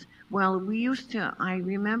 Yes. Well, we used to, I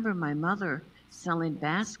remember my mother selling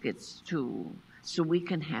baskets so we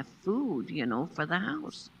can have food, for the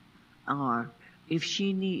house. Or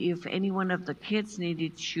if any one of the kids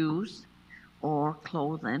needed shoes or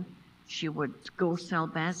clothing, she would go sell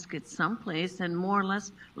baskets someplace and more or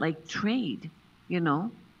less like trade,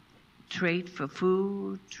 trade for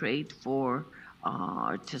food, trade for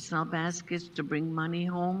to sell baskets to bring money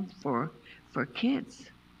home for kids,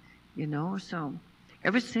 So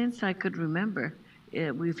ever since I could remember,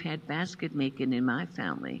 we've had basket making in my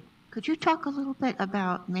family. Could you talk a little bit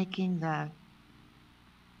about making the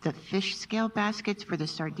fish scale baskets for the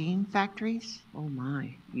sardine factories? Oh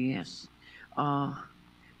my, yes.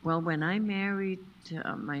 Well, when I married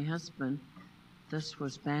my husband, this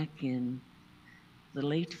was back in the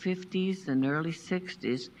late 50s and early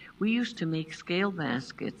 60s, we used to make scale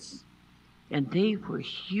baskets. and they were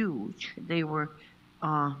huge. They were,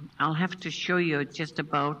 I'll have to show you just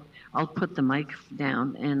about, I'll put the mic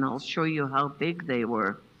down and I'll show you how big they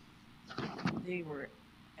were. They were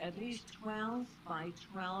at least 12 by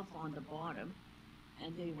 12 on the bottom,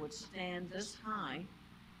 and they would stand this high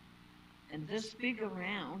and this big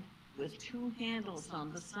around with two handles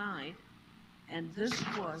on the side. And this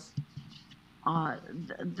was,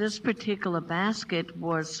 this particular basket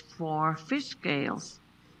was for fish scales,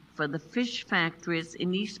 for the fish factories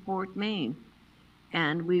in Eastport, Maine.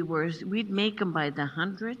 And we'd make them by the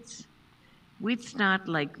hundreds. We'd start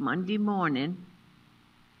like Monday morning,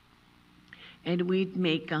 and we'd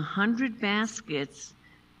make 100 baskets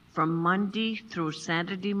from Monday through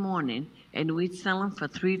Saturday morning, and we'd sell them for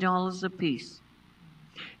 $3 a piece.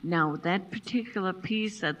 Now, that particular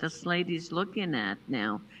piece that this lady's looking at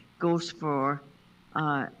now goes for,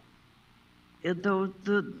 that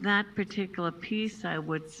particular piece I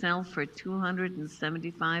would sell for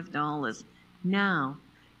 $275 now.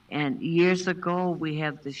 And years ago, we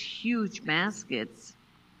have these huge baskets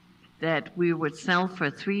that we would sell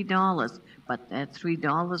for $3, but that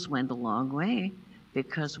 $3 went a long way,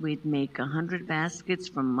 because we'd make 100 baskets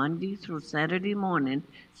from Monday through Saturday morning,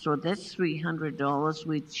 so that's $300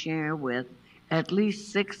 we'd share with at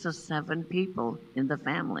least 6 or 7 people in the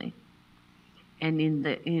family. And in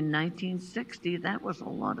 1960, that was a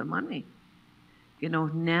lot of money. You know,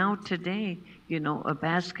 now today, you know, a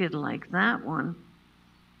basket like that one,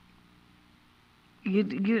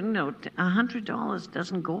 you know, $100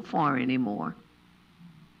 doesn't go far anymore.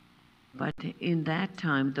 But in that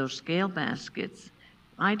time, those scale baskets,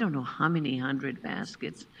 I don't know how many 100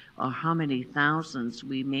 baskets or how many thousands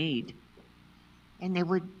we made. And they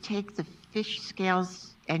would take the fish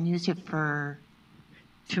scales and use it for?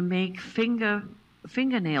 To make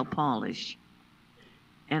fingernail polish.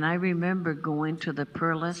 And I remember going to the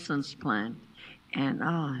pearlescence plant, and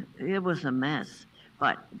it was a mess.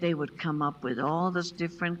 But they would come up with all those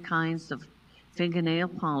different kinds of fingernail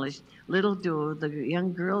polish. Little do the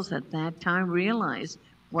young girls at that time realize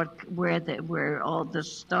where all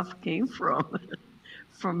this stuff came from.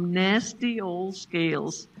 From nasty old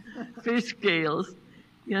scales, fish scales.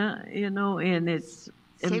 Yeah, you know, and it's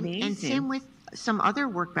amazing. And same with some other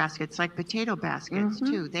work baskets, like potato baskets,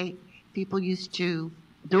 too. People used to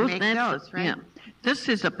make those, right? Yeah. This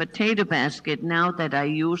is a potato basket now that I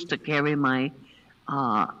use to carry my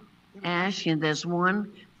ash, and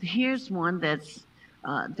here's one that's,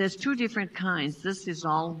 there's 2 different kinds. This is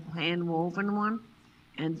all hand-woven one,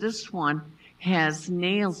 and this one has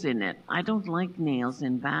nails in it. I don't like nails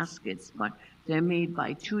in baskets, but they're made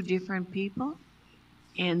by 2 different people.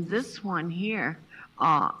 And this one here,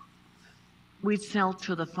 we'd sell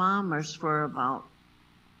to the farmers for about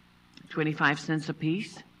 25 cents a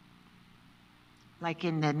piece. Like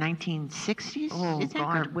in the 1960s? Oh,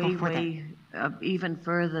 God, way, even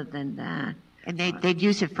further than that. And they'd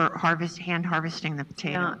use it for hand harvesting the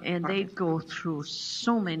potato. Yeah, and they'd go through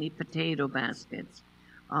so many potato baskets.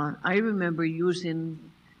 I remember using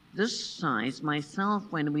this size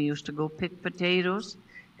myself when we used to go pick potatoes,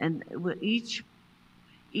 and each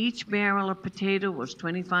barrel of potato was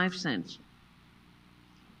 25 cents.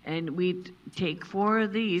 And we'd take 4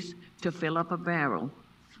 of these to fill up a barrel,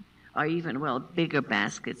 or even, well, bigger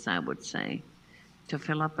baskets, I would say, to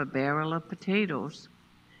fill up a barrel of potatoes.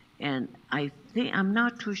 And I'm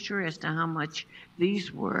not too sure as to how much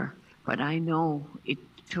these were, but I know it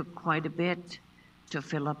took quite a bit to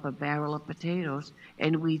fill up a barrel of potatoes.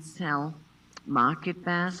 And we'd sell market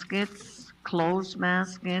baskets, clothes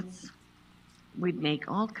baskets. We'd make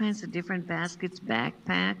all kinds of different baskets,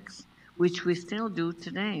 backpacks, which we still do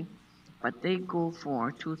today. But they go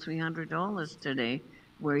for $200-300 today,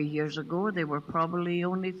 where years ago they were probably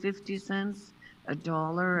only 50 cents, $1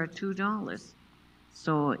 or $2.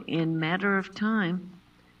 So in matter of time,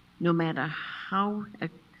 no matter how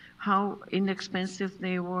inexpensive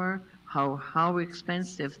they were, how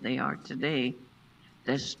expensive they are today,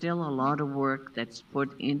 there's still a lot of work that's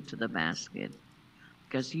put into the basket.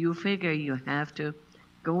 Because you figure you have to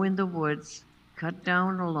go in the woods, cut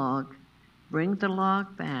down a log, bring the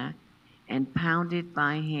log back, and pound it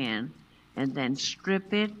by hand, and then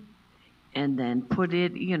strip it, and then put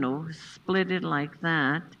it, split it like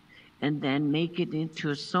that, and then make it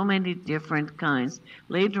into so many different kinds.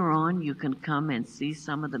 Later on, you can come and see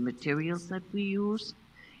some of the materials that we use,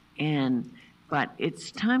 but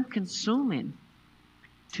it's time-consuming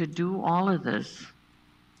to do all of this.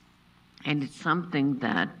 And it's something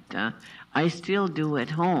that I still do at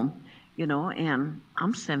home, and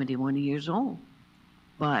I'm 71 years old.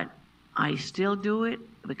 But I still do it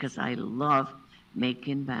because I love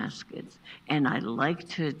making baskets. And I like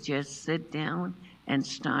to just sit down and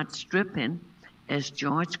start stripping. As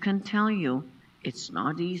George can tell you, it's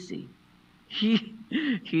not easy. He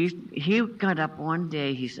got up one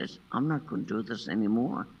day, he says, I'm not going to do this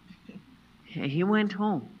anymore. He went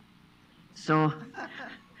home. So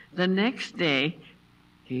the next day,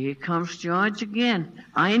 here comes George again.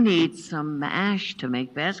 I need some mash to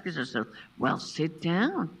make baskets. I said, well, sit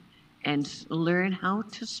down and learn how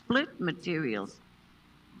to split materials.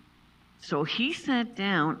 So he sat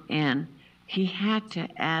down and he had to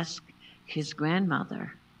ask his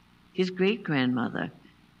grandmother, his great-grandmother,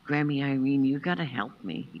 Grammy Irene, you got to help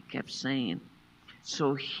me, he kept saying.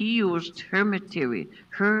 So he used her material,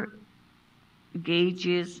 her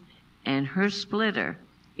gauges and her splitter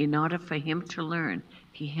in order for him to learn.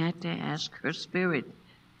 He had to ask her spirit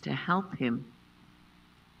to help him.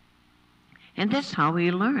 And that's how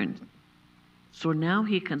he learned. So now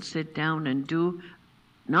he can sit down and do,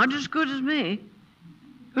 not as good as me,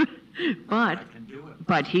 but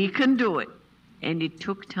he can do it. And it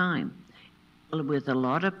took time, with a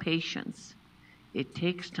lot of patience. It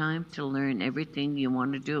takes time to learn everything you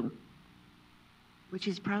want to do. Which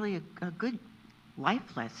is probably a good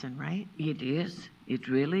life lesson, right? It is. It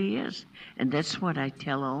really is. And that's what I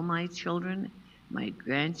tell all my children, my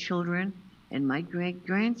grandchildren, and my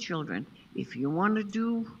great-grandchildren. If you want to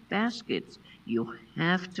do baskets, you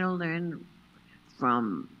have to learn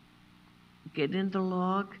from getting the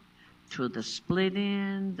log to the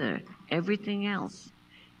splitting, everything else.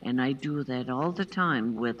 And I do that all the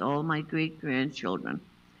time with all my great-grandchildren.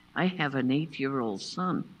 I have an 8-year-old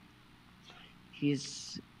son.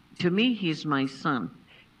 To me, he's my son,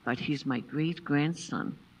 but he's my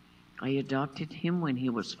great-grandson. I adopted him when he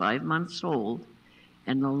was 5 months old,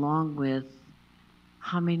 and along with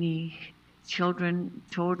how many children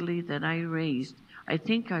totally that I raised, I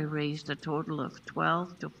think I raised a total of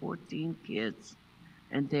 12 to 14 kids.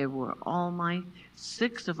 And they were all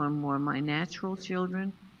 6 of them were my natural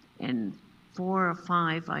children, and 4 or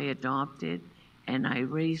 5 I adopted, and I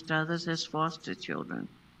raised others as foster children.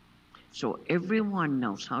 So everyone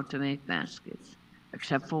knows how to make baskets,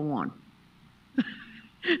 except for one.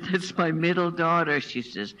 That's my middle daughter. She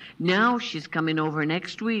says, now she's coming over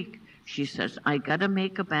next week. She says, I got to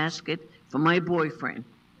make a basket for my boyfriend.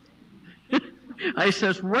 I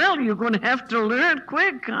says, well, you're going to have to learn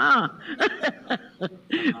quick, huh?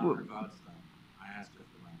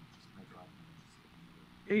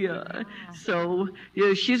 Yeah. So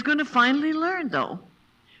she's going to finally learn, though.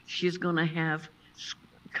 She's going to have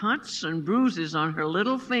cuts and bruises on her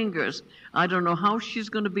little fingers. I don't know how she's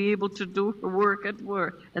going to be able to do her work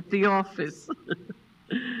at the office.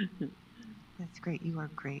 That's great. You are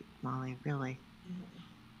great, Molly, really.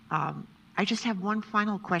 I just have one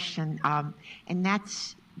final question, and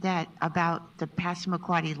that's about the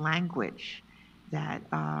Passamaquoddy language, that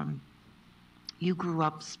you grew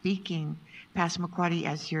up speaking Passamaquoddy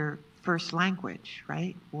as your first language,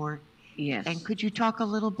 right? Yes. And could you talk a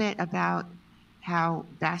little bit about how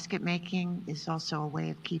basket making is also a way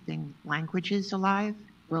of keeping languages alive?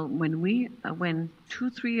 Well, when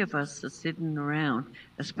 2-3 of us are sitting around,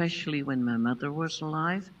 especially when my mother was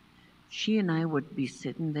alive, she and I would be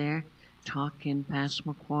sitting there talking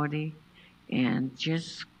Passamaquoddy and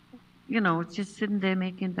just sitting there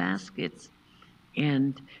making baskets.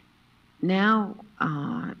 And now,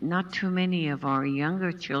 not too many of our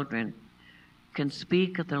younger children can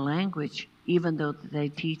speak the language, even though they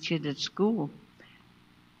teach it at school.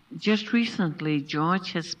 Just recently,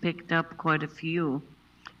 George has picked up quite a few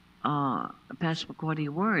Passamaquoddy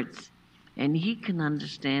words, and he can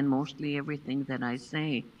understand mostly everything that I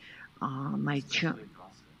say.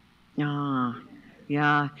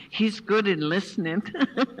 Yeah, he's good in listening.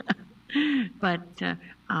 But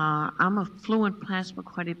I'm a fluent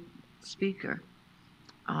Passamaquoddy speaker.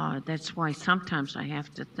 That's why sometimes I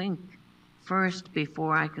have to think first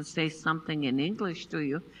before I can say something in English to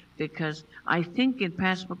you, because I think in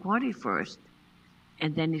Passamaquoddy first,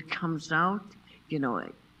 and then it comes out,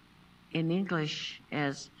 in English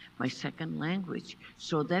as my second language.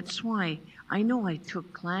 So that's why I know I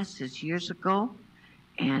took classes years ago,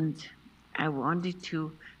 and I wanted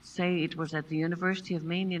to say it was at the University of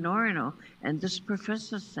Maine in Orono, and this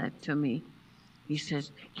professor said to me, he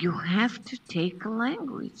says, you have to take a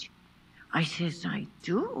language. I says, I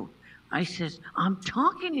do. I says, I'm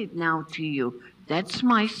talking it now to you. That's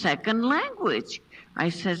my second language. I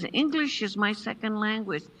says, English is my second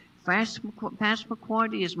language.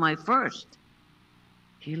 Passamaquoddy is my first.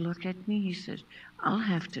 He looked at me, he says, I'll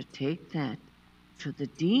have to take that to the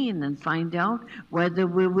dean and find out whether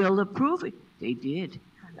we will approve it. They did.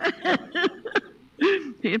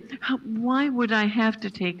 Why would I have to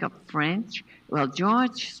take up French? Well,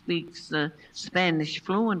 George speaks Spanish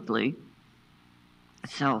fluently,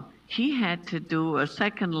 so he had to do a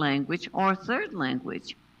second language or a third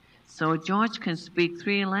language. So George can speak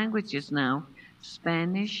 3 languages now,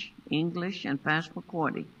 Spanish, English, and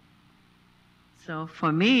Passamaquoddy. So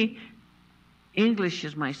for me, English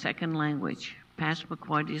is my second language.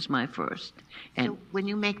 Passamaquoddy is my first. And So when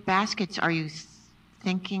you make baskets, are you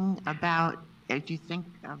thinking about, do you think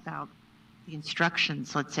about the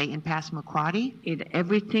instructions, let's say, in Passamaquoddy?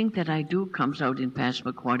 everything that I do comes out in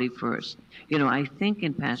Passamaquoddy first. You know, I think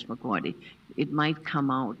in Passamaquoddy. It might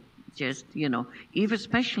come out just, you know, even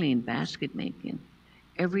especially in basket making.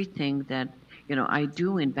 Everything that, you know, I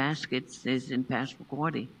do in baskets is in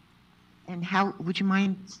Passamaquoddy. And how, would you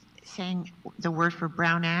mind saying the word for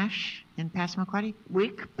brown ash in Passamaquoddy?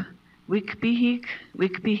 Wikpihig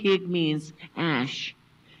means ash.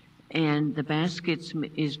 And the baskets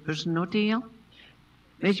is Besnotiel.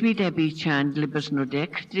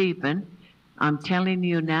 I'm telling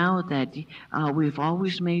you now that we've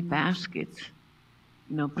always made baskets.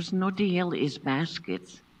 You know, Besnotiel is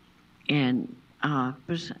baskets. And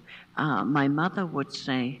my mother would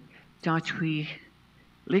say, Dachwi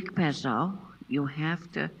Likpezau, you have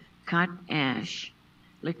to cut ash.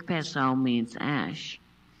 Likpezau means ash.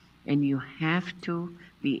 And you have to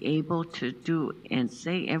be able to do and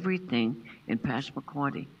say everything in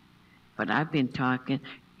Passamaquoddy. But I've been talking,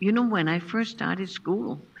 you know, when I first started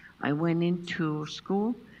school, I went into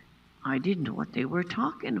school, I didn't know what they were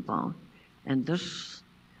talking about. And this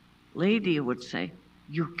lady would say,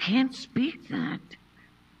 you can't speak that.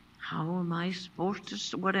 How am I supposed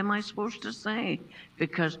to, what am I supposed to say?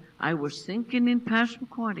 Because I was thinking in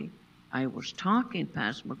Passamaquoddy, I was talking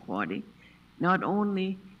Passamaquoddy, not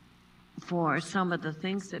only for some of the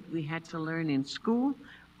things that we had to learn in school,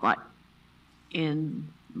 but in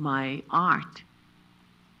my art.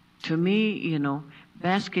 To me, you know,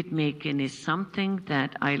 basket making is something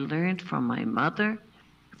that I learned from my mother,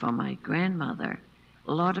 from my grandmother.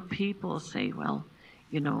 A lot of people say, well,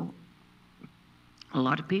 you know, a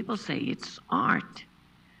lot of people say it's art.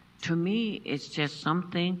 To me, it's just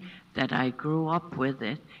something that I grew up with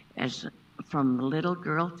it as from little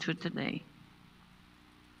girl to today.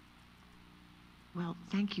 Well,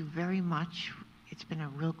 thank you very much. It's been a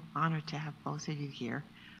real honor to have both of you here.